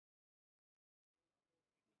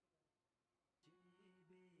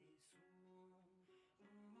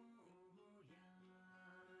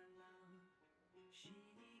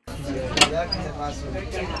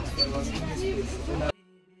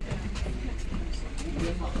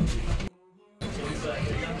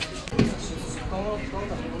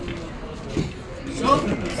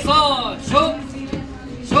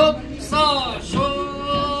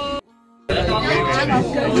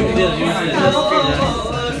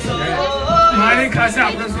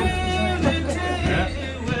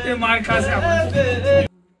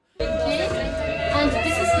And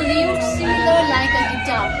this is lute similar like a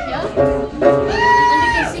guitar, yeah? And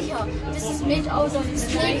you can see here, this is made out of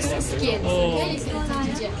snake's skin, okay? It's not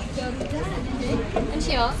gem. Okay? And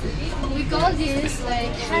here, we call this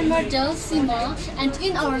like hammer del sima, and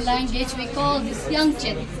in our language we call this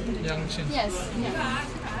yangchen. Yangchen. Yes.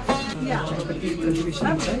 Yeah.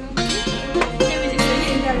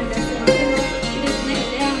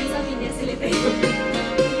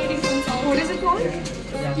 What is it called?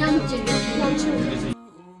 Yangchen.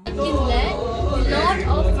 Inlet, Lord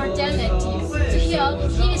of Fertility. So here,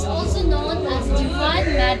 he is also known as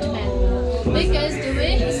Divine Madman because the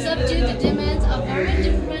way he subdued the demons are very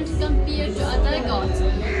different compared to other gods.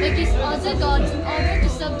 Because other gods, in order to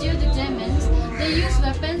subdue the demons, they use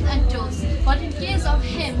weapons and tools. But in case of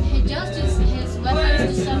him, he just uses his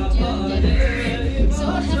weapons to subdue the demons. So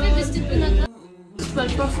have you visited Bhutan?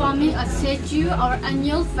 Performing a statue or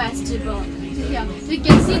annual festival. So here we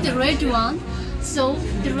can see the red one. So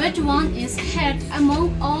the red one is head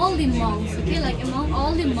among all the monks. Okay, like among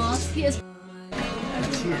all the monks, he is.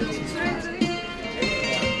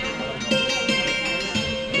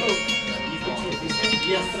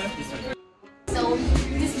 So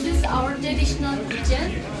this is our traditional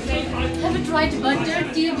kitchen. Have you tried butter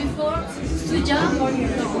tea before? Suja?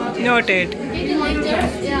 Noted. Okay, later,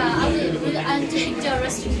 yeah, I'll take the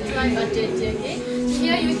rest to try butter tea. Okay.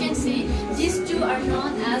 Here you can see these two are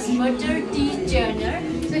known as butter tea churner.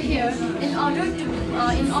 So here, in order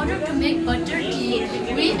to make butter tea,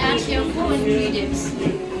 we add here 4 ingredients.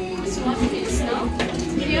 This is what it is now.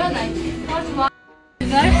 Here, like hot water.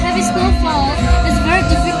 Very heavy snowfall is very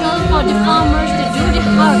difficult for the farmers to do the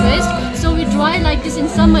harvest, so we dry like this in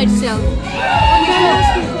summer itself. Yes?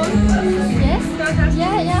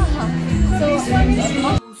 Yeah. So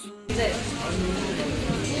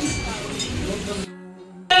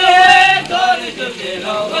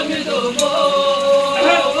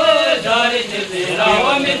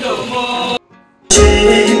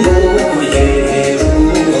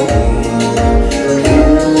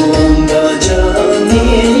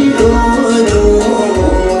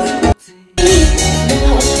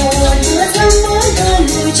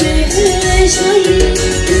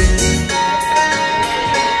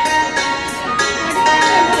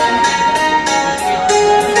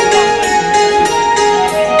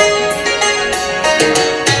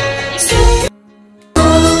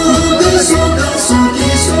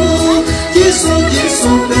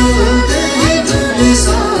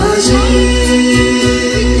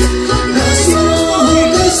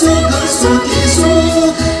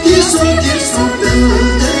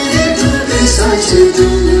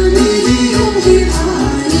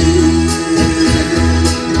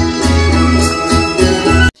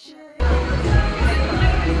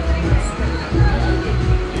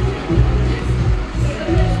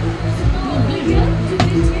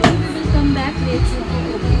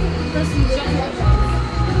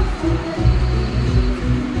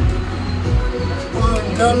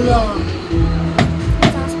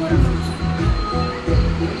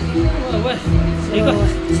이거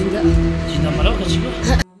진짜 말하고 가지고.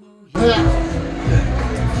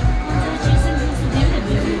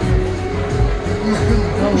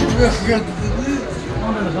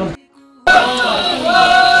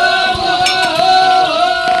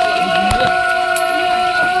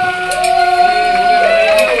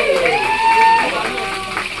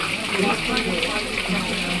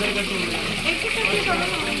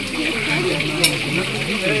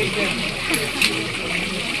 Thank you.